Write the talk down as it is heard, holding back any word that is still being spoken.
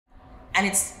And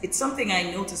it's something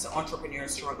I noticed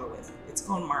entrepreneurs struggle with. It's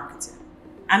called marketing.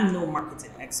 I'm no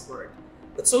marketing expert,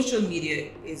 but social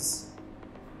media is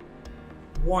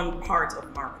one part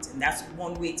of marketing. That's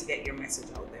one way to get your message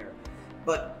out there.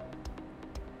 But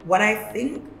what I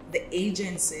think the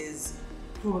agencies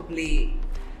probably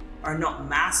are not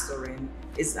mastering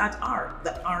is that art,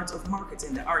 the art of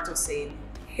marketing, the art of saying,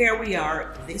 here we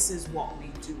are, this is what we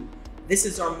do. This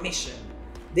is our mission.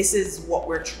 This is what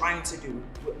we're trying to do.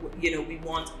 We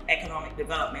want economic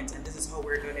development and this is how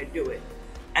we're going to do it.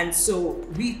 And so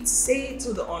we say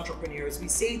to the entrepreneurs, we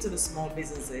say to the small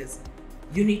businesses,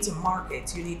 you need to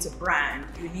market, you need to brand,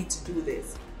 you need to do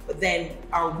this. But then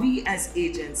are we as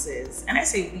agencies, and I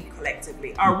say we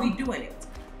collectively, are we doing it?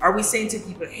 Are we saying to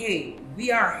people, hey,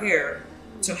 we are here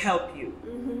to help you?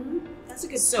 Mm-hmm. That's a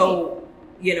good point. So,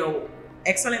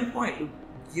 excellent point.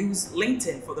 Use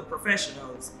LinkedIn for the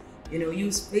professionals.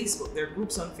 Use Facebook. There are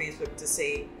groups on Facebook to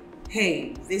say,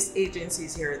 hey, this agency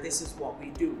is here. This is what we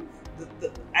do.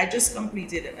 I just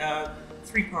completed a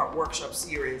 3-part workshop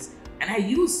series, and I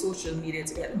use social media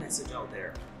to get the message out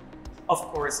there. Of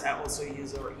course, I also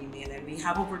use our email, and we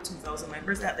have over 2,000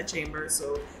 members at the chamber,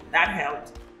 so that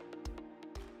helped.